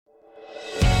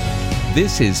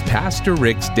This is Pastor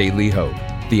Rick's Daily Hope,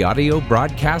 the audio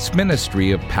broadcast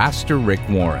ministry of Pastor Rick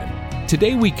Warren.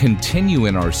 Today we continue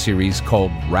in our series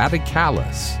called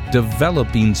Radicalis,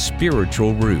 Developing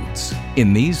Spiritual Roots.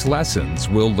 In these lessons,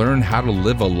 we'll learn how to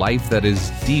live a life that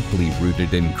is deeply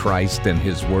rooted in Christ and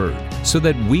His Word, so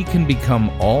that we can become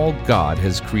all God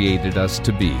has created us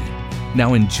to be.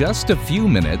 Now, in just a few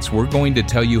minutes, we're going to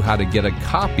tell you how to get a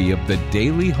copy of the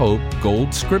Daily Hope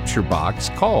Gold Scripture Box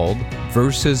called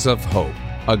Verses of Hope,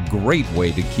 a great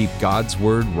way to keep God's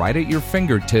Word right at your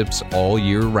fingertips all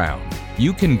year round.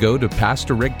 You can go to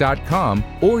PastorRick.com,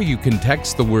 or you can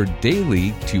text the word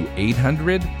DAILY to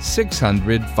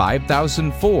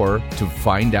 800-600-5004 to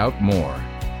find out more.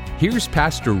 Here's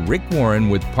Pastor Rick Warren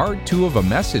with part 2 of a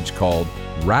message called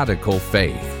Radical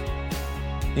Faith.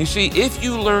 You see, if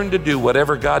you learn to do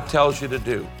whatever God tells you to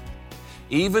do,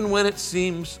 even when it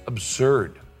seems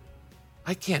absurd,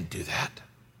 I can't do that,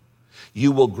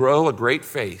 you will grow a great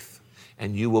faith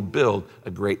and you will build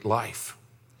a great life.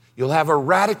 You'll have a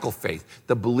radical faith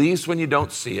that believes when you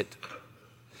don't see it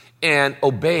and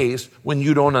obeys when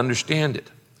you don't understand it.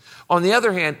 On the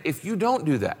other hand, if you don't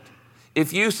do that,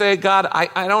 if you say, God,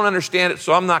 I don't understand it,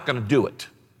 so I'm not going to do it.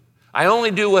 I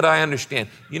only do what I understand.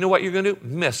 You know what you're going to do?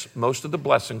 Miss most of the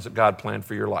blessings that God planned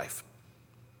for your life.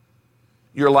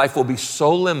 Your life will be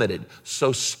so limited,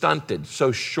 so stunted,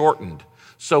 so shortened,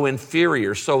 so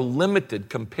inferior, so limited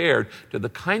compared to the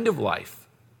kind of life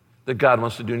that God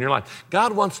wants to do in your life.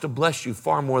 God wants to bless you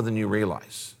far more than you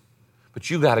realize. But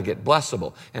you got to get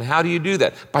blessable. And how do you do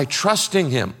that? By trusting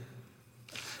Him.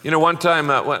 You know, one time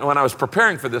when I was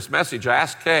preparing for this message, I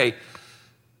asked Kay,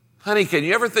 honey, can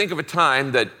you ever think of a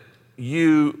time that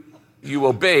you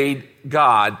obeyed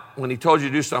God when He told you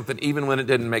to do something, even when it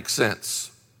didn't make sense?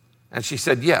 And she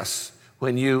said, yes,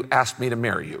 when you asked me to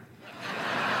marry you.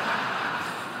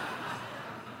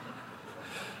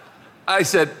 I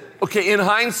said, okay, in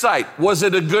hindsight, was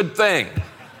it a good thing?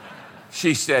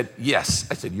 She said, yes.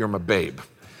 I said, you're my babe.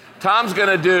 Tom's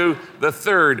going to do the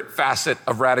third facet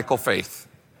of radical faith.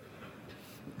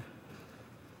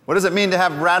 What does it mean to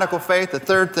have radical faith? The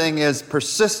third thing is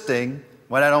persisting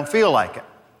when I don't feel like it.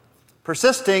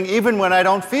 Persisting even when I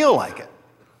don't feel like it.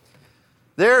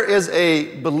 There is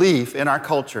a belief in our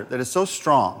culture that is so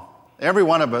strong. Every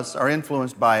one of us are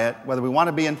influenced by it, whether we want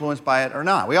to be influenced by it or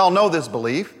not. We all know this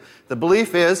belief. The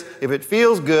belief is, if it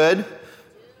feels good,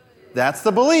 that's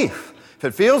the belief. If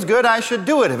it feels good, I should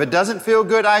do it. If it doesn't feel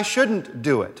good, I shouldn't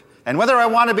do it. And whether I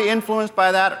want to be influenced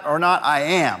by that or not, I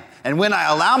am. And when I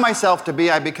allow myself to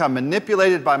be, I become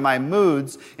manipulated by my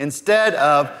moods instead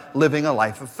of living a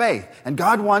life of faith. And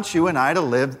God wants you and I to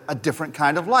live a different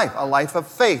kind of life, a life of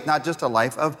faith, not just a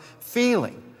life of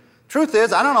feeling. Truth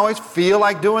is, I don't always feel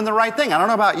like doing the right thing. I don't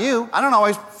know about you. I don't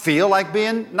always feel like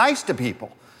being nice to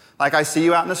people. Like I see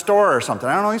you out in the store or something.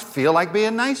 I don't always feel like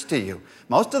being nice to you.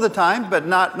 Most of the time, but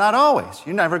not always.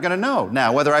 You're never going to know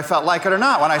now whether I felt like it or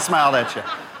not when I smiled at you.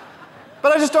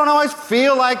 But I just don't always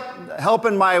feel like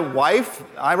helping my wife.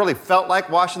 I really felt like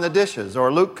washing the dishes.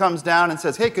 Or Luke comes down and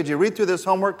says, hey, could you read through this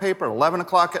homework paper at 11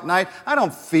 o'clock at night? I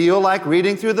don't feel like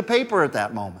reading through the paper at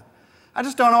that moment. I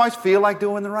just don't always feel like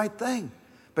doing the right thing.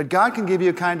 But God can give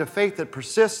you a kind of faith that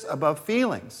persists above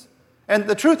feelings. And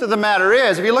the truth of the matter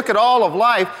is, if you look at all of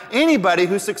life, anybody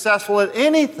who's successful at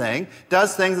anything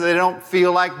does things that they don't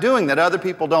feel like doing, that other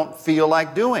people don't feel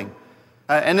like doing.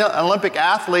 An Olympic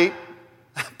athlete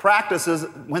practices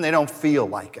when they don't feel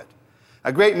like it.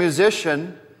 A great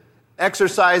musician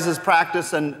exercises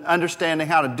practice and understanding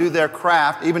how to do their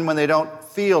craft even when they don't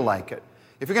feel like it.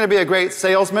 If you're going to be a great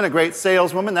salesman, a great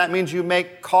saleswoman, that means you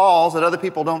make calls that other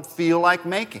people don't feel like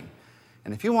making.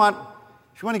 And if you want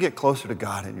to get closer to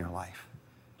God in your life,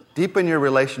 deepen your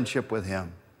relationship with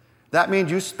Him, that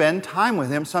means you spend time with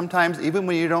Him sometimes even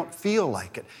when you don't feel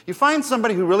like it. You find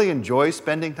somebody who really enjoys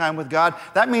spending time with God,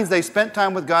 that means they spent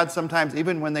time with God sometimes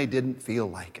even when they didn't feel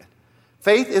like it.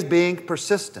 Faith is being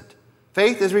persistent.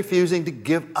 Faith is refusing to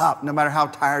give up no matter how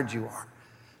tired you are.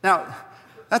 Now,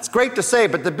 that's great to say,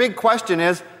 but the big question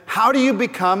is, how do you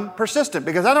become persistent?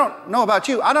 Because I don't know about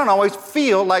you, I don't always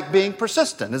feel like being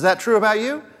persistent. Is that true about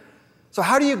you? So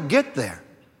how do you get there?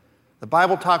 The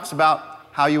Bible talks about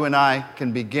how you and I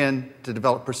can begin to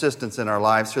develop persistence in our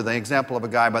lives through the example of a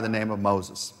guy by the name of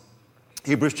Moses.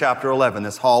 Hebrews chapter 11,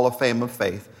 this hall of fame of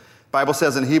faith. The Bible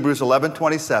says in Hebrews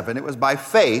 11:27, it was by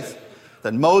faith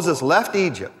that Moses left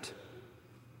Egypt,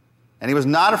 and he was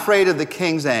not afraid of the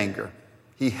king's anger.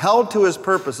 He held to his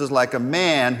purposes like a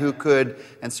man who could,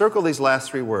 and circle these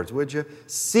last 3 words, would you?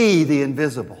 See the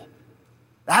invisible.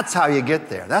 That's how you get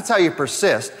there. That's how you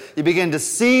persist. You begin to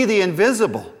see the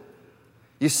invisible.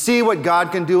 You see what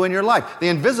God can do in your life. The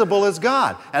invisible is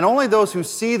God. And only those who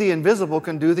see the invisible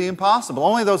can do the impossible.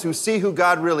 Only those who see who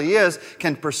God really is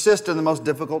can persist in the most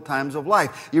difficult times of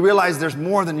life. You realize there's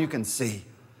more than you can see.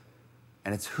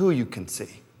 And it's who you can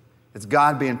see. It's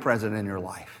God being present in your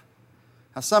life.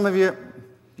 Now, some of you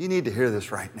need to hear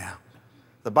this right now.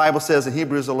 The Bible says in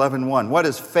Hebrews 11:1, what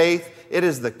is faith? It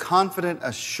is the confident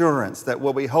assurance that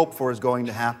what we hope for is going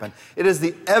to happen. It is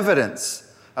the evidence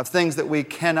of things that we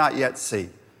cannot yet see.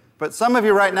 But some of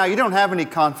you right now, you don't have any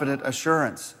confident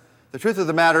assurance. The truth of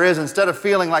the matter is, instead of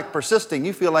feeling like persisting,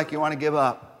 you feel like you want to give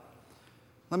up.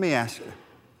 Let me ask you.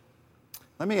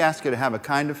 Let me ask you to have a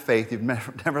kind of faith you've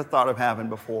never thought of having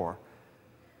before.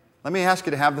 Let me ask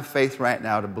you to have the faith right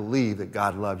now to believe that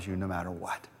God loves you no matter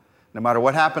what. No matter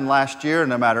what happened last year,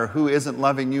 no matter who isn't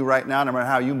loving you right now, no matter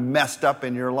how you messed up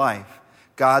in your life,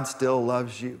 God still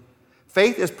loves you.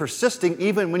 Faith is persisting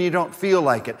even when you don't feel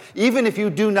like it. Even if you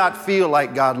do not feel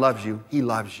like God loves you, He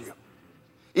loves you.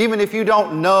 Even if you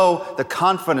don't know the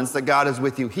confidence that God is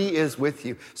with you, He is with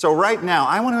you. So right now,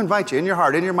 I want to invite you in your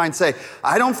heart, in your mind, say,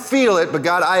 I don't feel it, but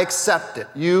God, I accept it.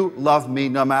 You love me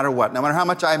no matter what, no matter how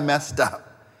much I messed up.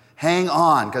 Hang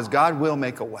on, because God will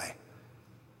make a way.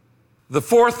 The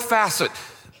fourth facet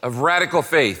of radical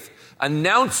faith,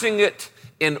 announcing it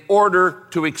in order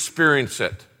to experience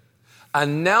it.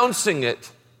 Announcing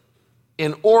it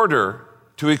in order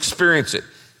to experience it.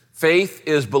 Faith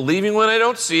is believing when I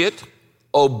don't see it,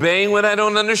 obeying when I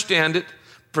don't understand it,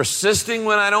 persisting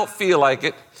when I don't feel like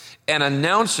it, and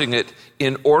announcing it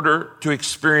in order to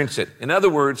experience it. In other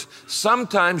words,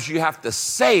 sometimes you have to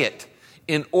say it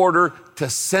in order to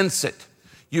sense it.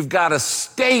 You've got to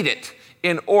state it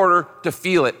in order to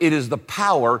feel it. It is the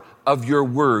power of your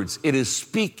words. It is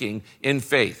speaking in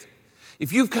faith.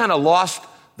 If you've kind of lost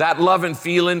that love and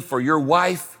feeling for your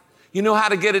wife, you know how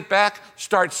to get it back?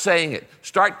 Start saying it.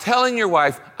 Start telling your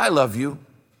wife, I love you.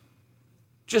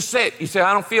 Just say it. You say,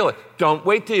 I don't feel it. Don't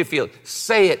wait till you feel it.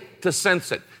 Say it to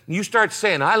sense it. And you start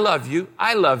saying, I love you,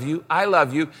 I love you, I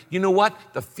love you. You know what?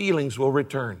 The feelings will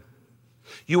return.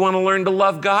 You want to learn to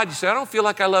love God? You say, I don't feel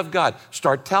like I love God.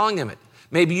 Start telling Him it.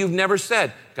 Maybe you've never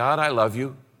said, God, I love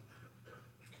you.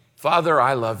 Father,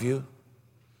 I love you.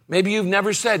 Maybe you've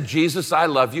never said, Jesus, I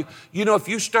love you. You know, if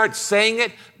you start saying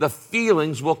it, the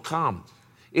feelings will come.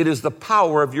 It is the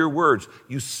power of your words.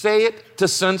 You say it to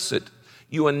sense it.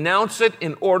 You announce it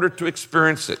in order to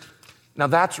experience it. Now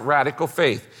that's radical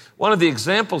faith. One of the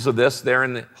examples of this there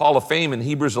in the Hall of Fame in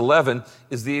Hebrews 11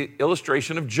 is the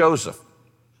illustration of Joseph.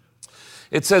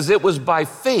 It says it was by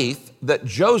faith that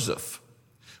Joseph,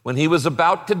 when he was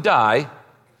about to die,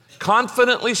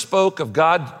 confidently spoke of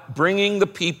God bringing the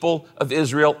people of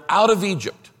Israel out of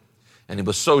Egypt. And he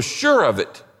was so sure of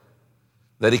it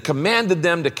that he commanded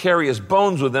them to carry his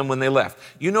bones with them when they left.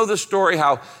 You know the story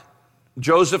how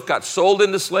Joseph got sold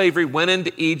into slavery, went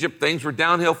into Egypt. Things were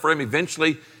downhill for him.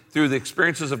 Eventually, through the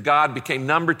experiences of God, became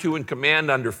number 2 in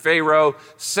command under Pharaoh,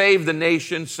 saved the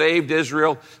nation, saved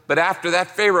Israel. But after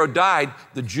that Pharaoh died,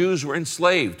 the Jews were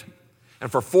enslaved.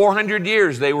 And for 400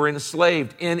 years, they were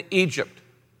enslaved in Egypt.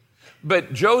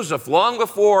 But Joseph, long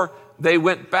before they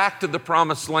went back to the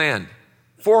promised land,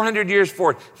 400 years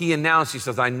forward, he announced, he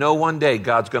says, I know one day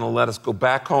God's going to let us go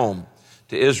back home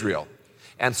to Israel.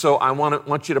 And so I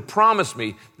want you to promise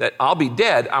me that I'll be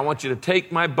dead. I want you to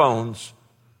take my bones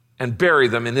and bury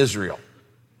them in Israel.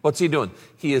 What's he doing?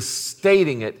 He is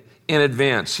stating it in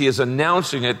advance. He is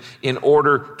announcing it in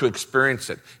order to experience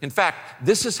it. In fact,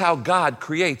 this is how God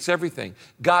creates everything.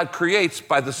 God creates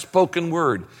by the spoken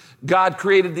word. God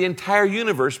created the entire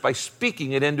universe by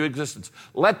speaking it into existence.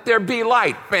 Let there be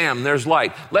light. Bam, there's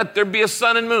light. Let there be a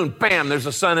sun and moon. Bam, there's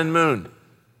a sun and moon.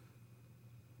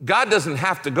 God doesn't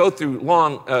have to go through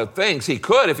long things. He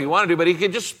could if he wanted to, but he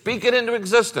could just speak it into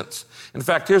existence. In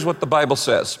fact, here's what the Bible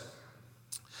says.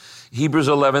 Hebrews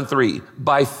 11:3.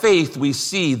 By faith we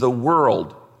see the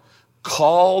world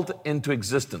called into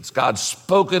existence. God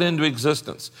spoke it into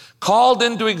existence. Called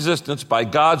into existence by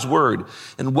God's word.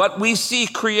 And what we see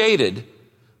created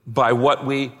by what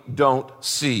we don't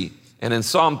see. And in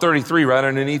Psalm 33, right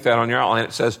underneath that on your outline,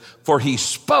 it says, for he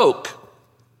spoke,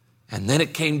 and then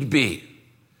it came to be.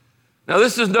 Now,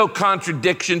 this is no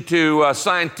contradiction to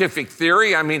scientific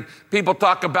theory. I mean, people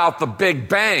talk about the Big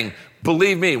Bang.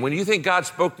 Believe me, when you think God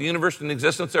spoke the universe into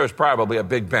existence, there was probably a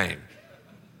Big Bang.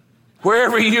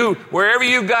 Wherever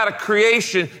you got a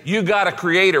creation, you got a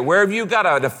creator. Wherever you got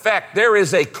an effect, there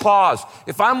is a cause.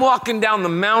 If I'm walking down the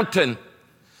mountain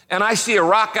and I see a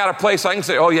rock out of place, I can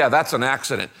say, oh yeah, that's an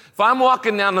accident. If I'm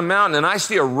walking down the mountain and I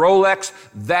see a Rolex,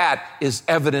 that is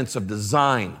evidence of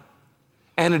design.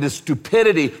 And it is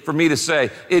stupidity for me to say,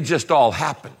 it just all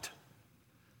happened.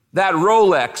 That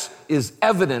Rolex is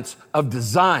evidence of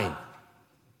design.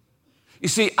 You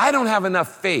see, I don't have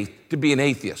enough faith to be an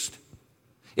atheist.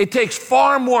 It takes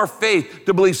far more faith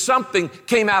to believe something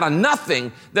came out of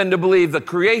nothing than to believe the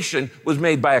creation was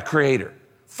made by a creator.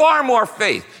 Far more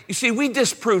faith. You see, we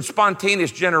disproved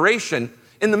spontaneous generation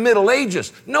in the Middle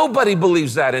Ages. Nobody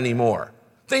believes that anymore.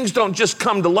 Things don't just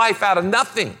come to life out of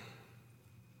nothing.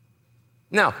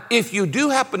 Now, if you do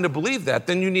happen to believe that,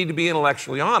 then you need to be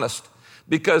intellectually honest.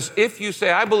 Because if you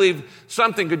say, I believe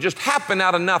something could just happen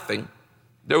out of nothing,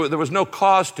 there was no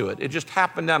cause to it, it just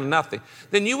happened out of nothing,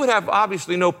 then you would have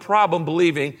obviously no problem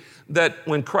believing that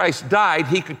when Christ died,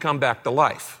 he could come back to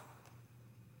life.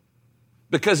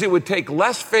 Because it would take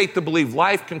less faith to believe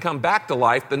life can come back to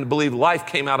life than to believe life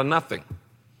came out of nothing.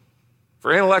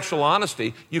 For intellectual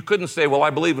honesty, you couldn't say, well, I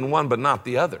believe in one but not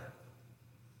the other.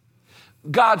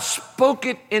 God spoke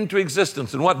it into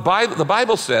existence. And what the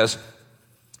Bible says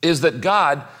is that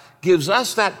God gives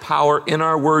us that power in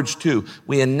our words too.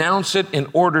 We announce it in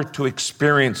order to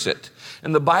experience it.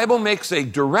 And the Bible makes a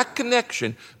direct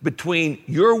connection between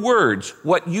your words,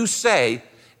 what you say,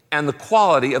 and the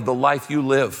quality of the life you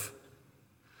live.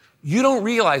 You don't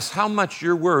realize how much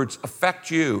your words affect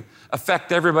you,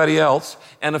 affect everybody else,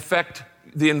 and affect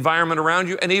the environment around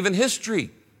you, and even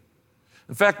history.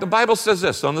 In fact, the Bible says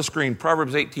this on the screen,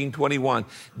 Proverbs 18:21,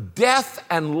 death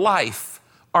and life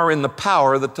are in the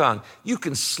power of the tongue. You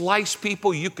can slice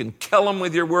people, you can kill them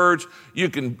with your words, you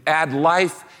can add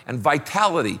life and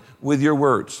vitality with your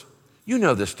words. You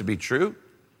know this to be true.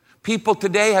 People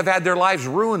today have had their lives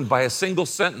ruined by a single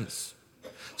sentence.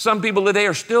 Some people today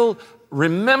are still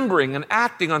remembering and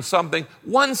acting on something,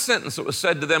 one sentence that was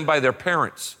said to them by their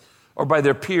parents or by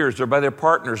their peers or by their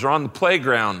partners or on the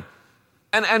playground.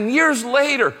 And years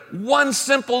later, one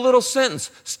simple little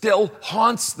sentence still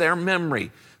haunts their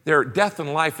memory. Their death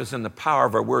and life is in the power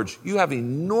of our words. You have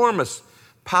enormous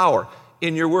power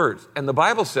in your words. And the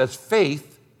Bible says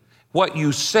faith, what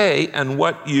you say and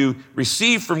what you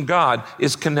receive from God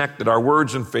is connected. Our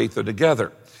words and faith are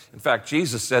together. In fact,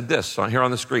 Jesus said this here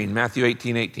on the screen, Matthew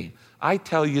 18:18. I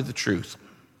tell you the truth.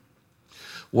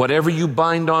 Whatever you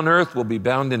bind on earth will be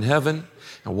bound in heaven,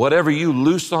 and whatever you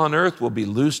loose on earth will be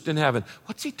loosed in heaven.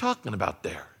 What's he talking about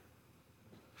there?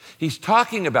 He's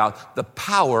talking about the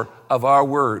power of our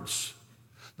words.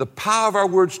 The power of our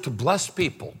words to bless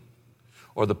people,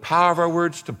 or the power of our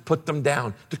words to put them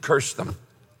down, to curse them.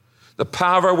 The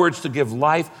power of our words to give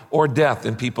life or death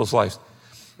in people's lives.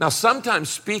 Now, sometimes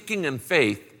speaking in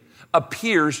faith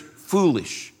appears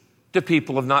foolish to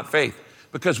people of not faith,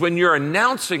 because when you're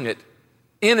announcing it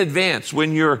in advance,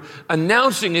 when you're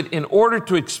announcing it in order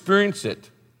to experience it,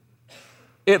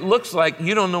 it looks like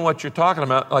you don't know what you're talking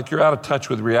about, like you're out of touch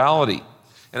with reality,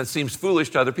 and it seems foolish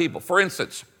to other people. For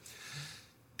instance,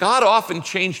 God often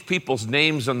changed people's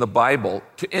names in the Bible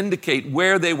to indicate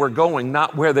where they were going,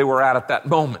 not where they were at that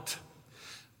moment.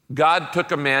 God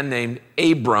took a man named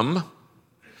Abram,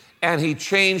 and he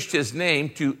changed his name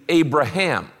to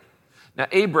Abraham. Now,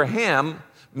 Abraham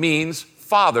means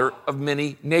father of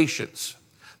many nations.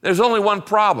 There's only one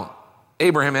problem.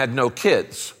 Abraham had no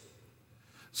kids.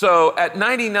 So at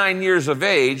 99 years of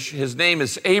age, his name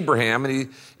is Abraham,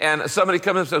 and somebody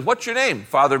comes and says, what's your name?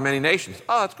 Father of many nations.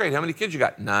 Oh, that's great. How many kids you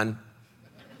got? None.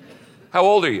 How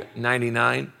old are you?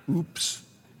 99. Oops.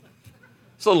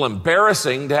 It's a little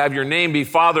embarrassing to have your name be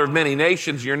father of many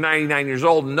nations. You're 99 years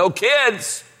old and no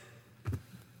kids.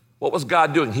 What was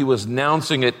God doing? He was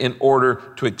announcing it in order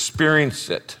to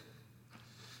experience it.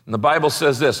 And the Bible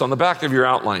says this on the back of your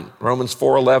outline, Romans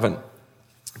 4:11.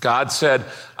 God said,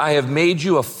 I have made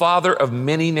you a father of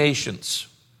many nations.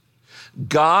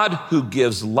 God who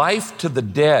gives life to the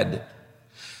dead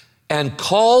and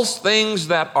calls things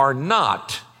that are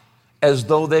not as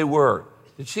though they were.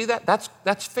 Did you see that?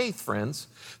 That's faith, friends.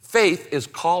 Faith is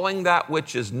calling that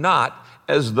which is not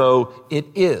as though it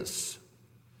is.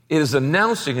 It is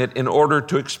announcing it in order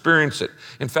to experience it.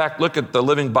 In fact, look at the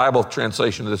Living Bible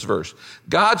translation of this verse.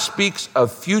 God speaks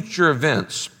of future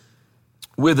events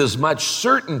with as much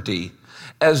certainty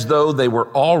as though they were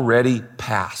already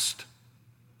past.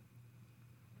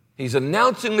 He's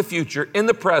announcing the future in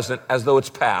the present as though it's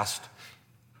past,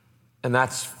 and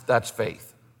that's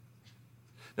faith.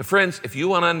 Now, friends, if you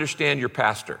want to understand your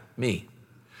pastor, me,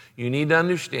 you need to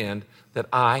understand that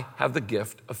I have the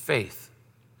gift of faith.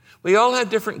 We all have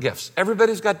different gifts.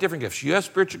 Everybody's got different gifts. You have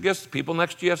spiritual gifts. The people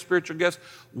next to you have spiritual gifts.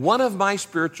 One of my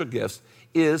spiritual gifts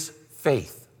is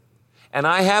faith. And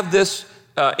I have this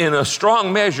in a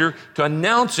strong measure to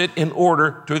announce it in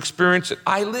order to experience it.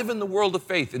 I live in the world of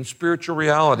faith, in spiritual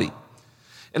reality.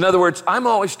 In other words, I'm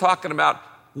always talking about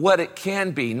what it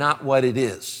can be, not what it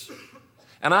is.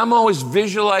 And I'm always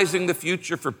visualizing the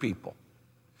future for people.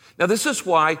 Now, this is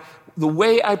why the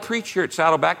way I preach here at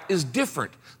Saddleback is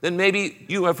different than maybe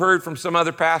you have heard from some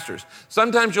other pastors.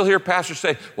 Sometimes you'll hear pastors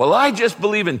say, well, I just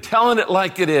believe in telling it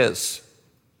like it is.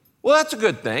 Well, that's a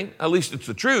good thing. At least it's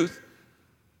the truth.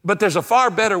 But there's a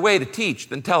far better way to teach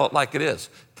than tell it like it is.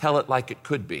 Tell it like it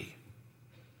could be.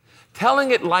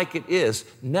 Telling it like it is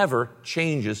never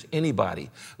changes anybody.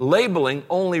 Labeling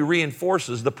only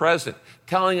reinforces the present.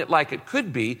 Telling it like it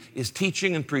could be is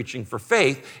teaching and preaching for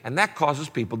faith, and that causes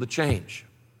people to change.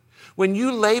 When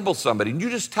you label somebody and you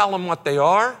just tell them what they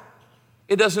are,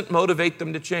 it doesn't motivate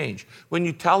them to change. When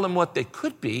you tell them what they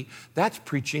could be, that's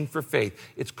preaching for faith.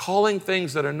 It's calling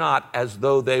things that are not as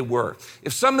though they were.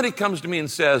 If somebody comes to me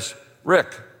and says,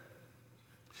 Rick,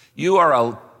 you're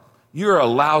a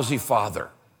lousy father,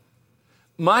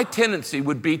 my tendency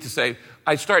would be to say,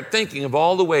 I start thinking of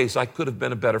all the ways I could have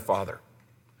been a better father.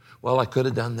 Well, I could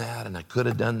have done that, and I could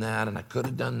have done that, and I could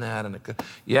have done that, and I could.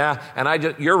 Yeah,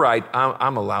 and you're right,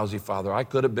 I'm a lousy father. I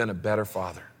could have been a better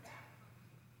father.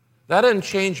 That doesn't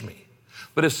change me.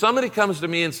 But if somebody comes to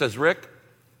me and says, Rick,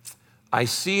 I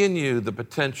see in you the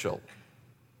potential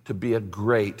to be a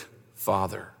great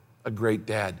father, a great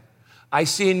dad. I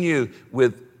see in you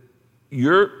with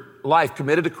your life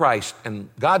committed to Christ and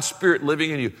God's Spirit living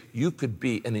in you, you could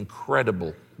be an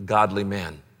incredible godly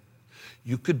man.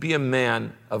 You could be a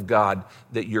man of God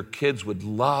that your kids would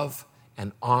love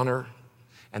and honor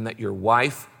and that your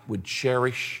wife would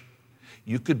cherish.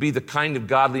 You could be the kind of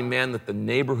godly man that the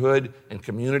neighborhood and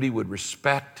community would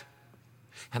respect.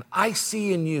 And I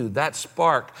see in you that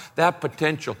spark, that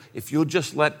potential, if you'll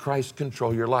just let Christ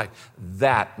control your life.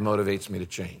 That motivates me to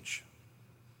change.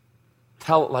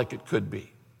 Tell it like it could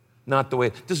be, not the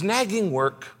way. Does nagging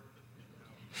work?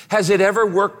 Has it ever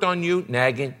worked on you,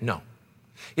 nagging? No.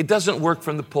 It doesn't work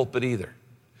from the pulpit either.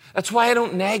 That's why I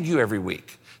don't nag you every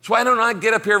week. That's why I don't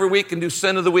get up here every week and do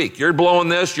sin of the week. You're blowing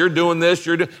this, you're doing this,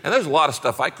 and there's a lot of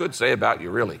stuff I could say about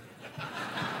you, really.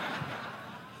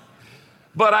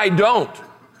 But I don't.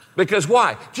 Because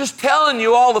why? Just telling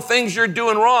you all the things you're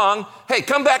doing wrong. Hey,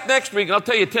 come back next week and I'll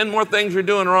tell you 10 more things you're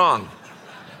doing wrong.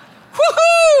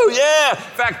 Woohoo! Yeah! In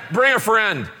fact, bring a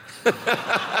friend.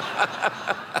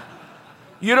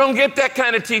 You don't get that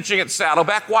kind of teaching at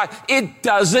Saddleback. Why? It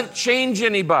doesn't change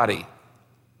anybody.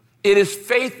 It is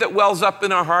faith that wells up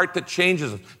in our heart that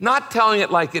changes us. Not telling it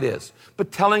like it is,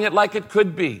 but telling it like it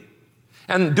could be.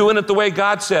 And doing it the way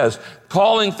God says,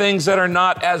 calling things that are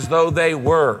not as though they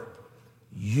were.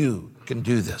 You can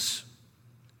do this.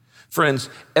 Friends,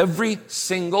 every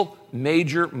single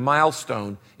major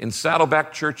milestone in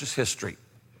Saddleback Church's history,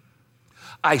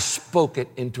 I spoke it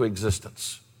into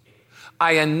existence.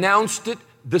 I announced it,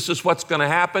 this is what's going to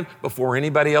happen, before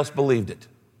anybody else believed it.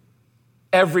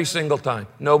 Every single time.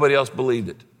 Nobody else believed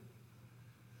it.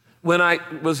 When I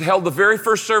held the very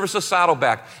first service of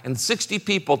Saddleback, and 60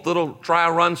 people, little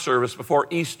trial run service before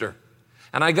Easter,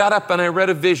 and I got up and I read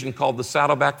a vision called the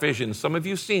Saddleback Vision. Some of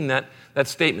you have seen that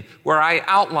statement, where I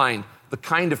outlined the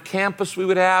kind of campus we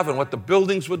would have and what the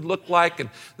buildings would look like, and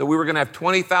that we were going to have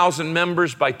 20,000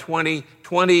 members by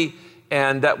 2020,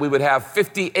 and that we would have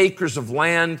 50 acres of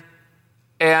land.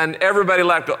 And everybody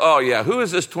laughed, oh yeah, who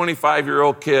is this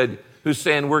 25-year-old kid who's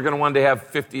saying we're going to one day have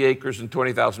 50 acres and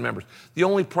 20,000 members? The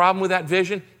only problem with that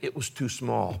vision, it was too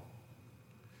small.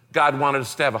 God wanted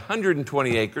us to have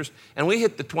 120 acres, and we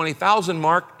hit the 20,000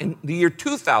 mark in the year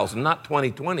 2000, not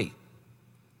 2020.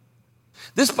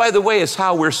 This, by the way, is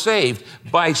how we're saved,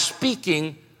 by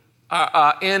speaking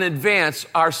in advance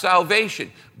our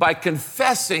salvation, by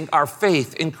confessing our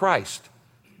faith in Christ.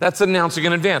 That's announcing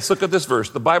in advance. Look at this verse.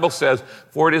 The Bible says,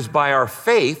 for it is by our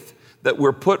faith that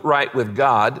we're put right with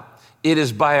God. It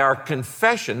is by our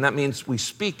confession, that means we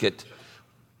speak it,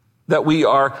 that we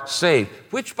are saved.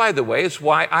 Which, by the way, is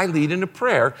why I lead in a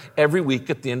prayer every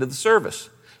week at the end of the service.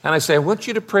 And I say, I want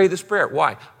you to pray this prayer.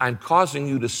 Why? I'm causing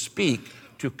you to speak,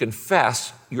 to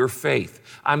confess your faith.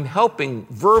 I'm helping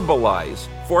verbalize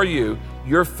for you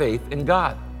your faith in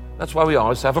God. That's why we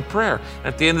always have a prayer.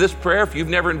 At the end of this prayer, if you've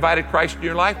never invited Christ into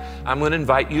your life, I'm going to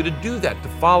invite you to do that, to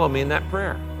follow me in that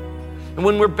prayer. And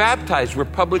when we're baptized, we're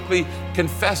publicly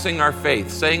confessing our faith,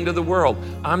 saying to the world,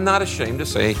 I'm not ashamed to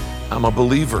say I'm a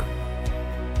believer.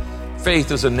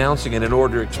 Faith is announcing it in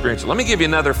order to experience it. Let me give you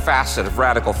another facet of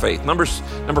radical faith. Number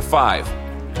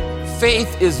 5.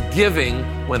 Faith is giving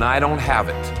when I don't have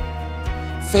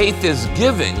it. Faith is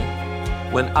giving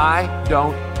when I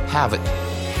don't have it.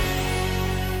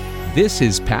 This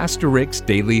is Pastor Rick's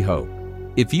Daily Hope.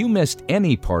 If you missed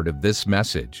any part of this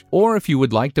message, or if you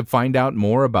would like to find out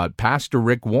more about Pastor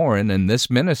Rick Warren and this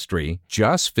ministry,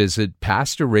 just visit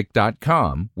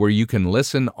PastorRick.com, where you can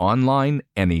listen online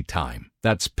anytime.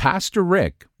 That's Pastor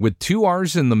Rick, with 2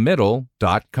 R's in the middle,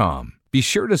 .com. Be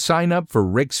sure to sign up for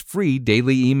Rick's free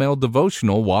daily email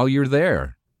devotional while you're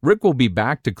there. Rick will be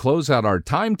back to close out our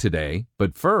time today,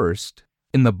 but first,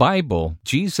 in the Bible,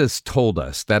 Jesus told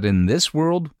us that in this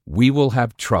world we will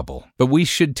have trouble, but we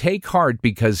should take heart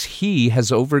because He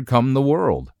has overcome the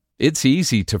world. It's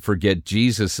easy to forget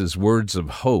Jesus' words of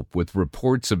hope with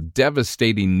reports of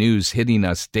devastating news hitting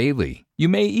us daily. You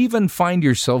may even find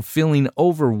yourself feeling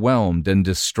overwhelmed and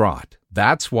distraught.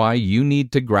 That's why you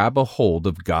need to grab a hold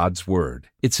of God's Word.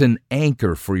 It's an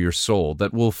anchor for your soul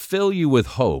that will fill you with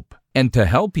hope. And to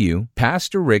help you,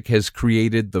 Pastor Rick has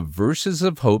created the Verses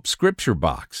of Hope Scripture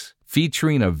Box,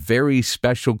 featuring a very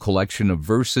special collection of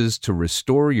verses to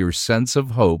restore your sense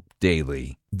of hope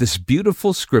daily. This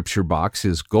beautiful scripture box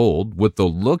is gold with the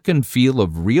look and feel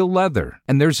of real leather,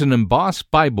 and there's an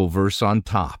embossed Bible verse on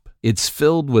top. It's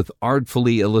filled with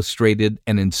artfully illustrated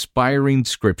and inspiring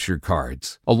scripture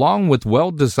cards, along with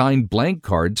well-designed blank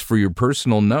cards for your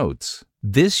personal notes.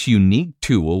 This unique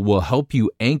tool will help you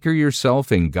anchor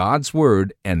yourself in God's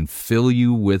Word and fill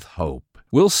you with hope.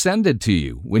 We'll send it to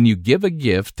you when you give a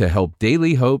gift to help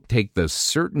Daily Hope take the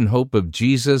certain hope of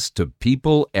Jesus to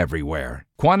people everywhere.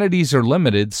 Quantities are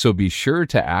limited, so be sure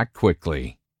to act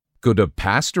quickly. Go to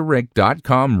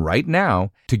PastorRick.com right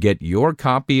now to get your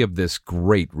copy of this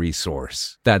great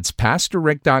resource. That's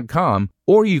PastorRick.com,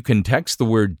 or you can text the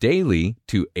word DAILY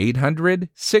to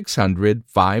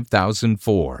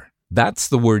 800-600-5004. That's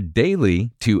the word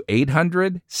DAILY to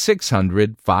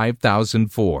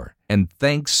 800-600-5004. And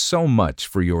thanks so much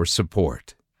for your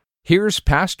support. Here's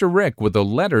Pastor Rick with a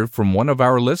letter from one of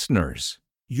our listeners.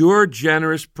 Your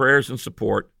generous prayers and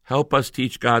support help us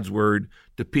teach God's Word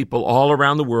to people all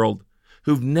around the world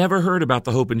who've never heard about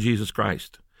the hope in Jesus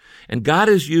Christ. And God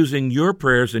is using your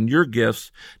prayers and your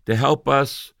gifts to help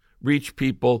us reach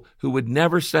people who would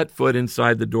never set foot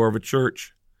inside the door of a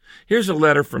church. Here's a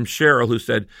letter from Cheryl who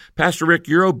said, Pastor Rick,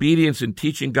 your obedience in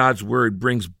teaching God's Word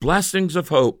brings blessings of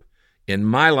hope in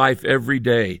my life every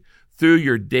day through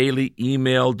your daily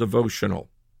email devotional.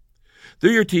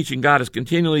 Through your teaching, God is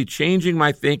continually changing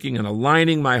my thinking and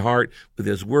aligning my heart with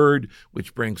His Word,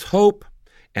 which brings hope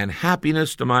and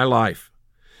happiness to my life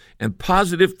and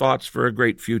positive thoughts for a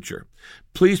great future.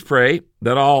 Please pray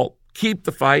that I'll keep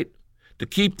the fight to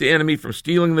keep the enemy from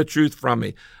stealing the truth from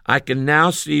me. I can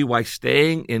now see why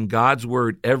staying in God's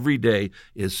Word every day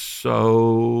is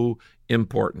so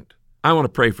important. I want to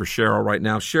pray for Cheryl right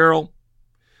now. Cheryl,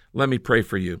 let me pray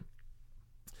for you.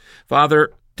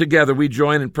 Father, together we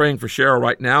join in praying for Cheryl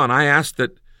right now, and I ask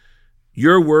that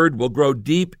your word will grow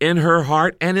deep in her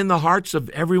heart and in the hearts of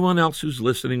everyone else who's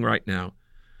listening right now.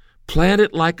 Plant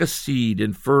it like a seed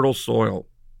in fertile soil,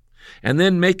 and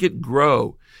then make it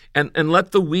grow, and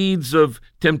let the weeds of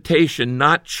temptation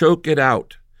not choke it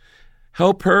out.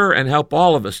 Help her and help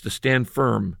all of us to stand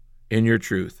firm in your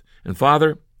truth. And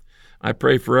Father, I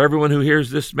pray for everyone who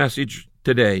hears this message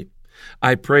today.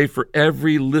 I pray for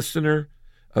every listener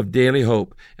of Daily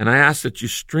Hope, and I ask that you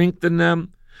strengthen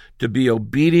them to be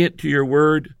obedient to your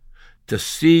word, to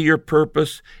see your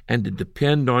purpose, and to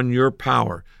depend on your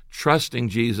power, trusting,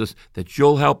 Jesus, that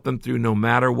you'll help them through no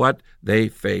matter what they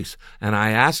face. And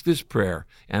I ask this prayer,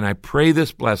 and I pray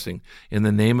this blessing in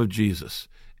the name of Jesus.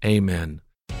 Amen.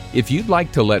 If you'd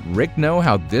like to let Rick know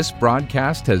how this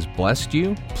broadcast has blessed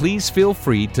you, please feel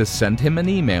free to send him an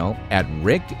email at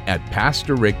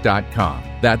rick@pastorrick.com.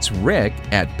 That's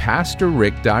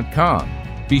rick@pastorrick.com.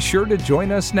 Be sure to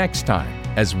join us next time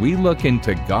as we look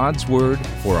into God's Word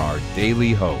for our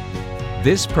daily hope.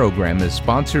 This program is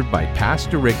sponsored by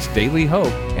Pastor Rick's Daily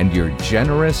Hope and your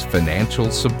generous financial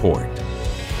support.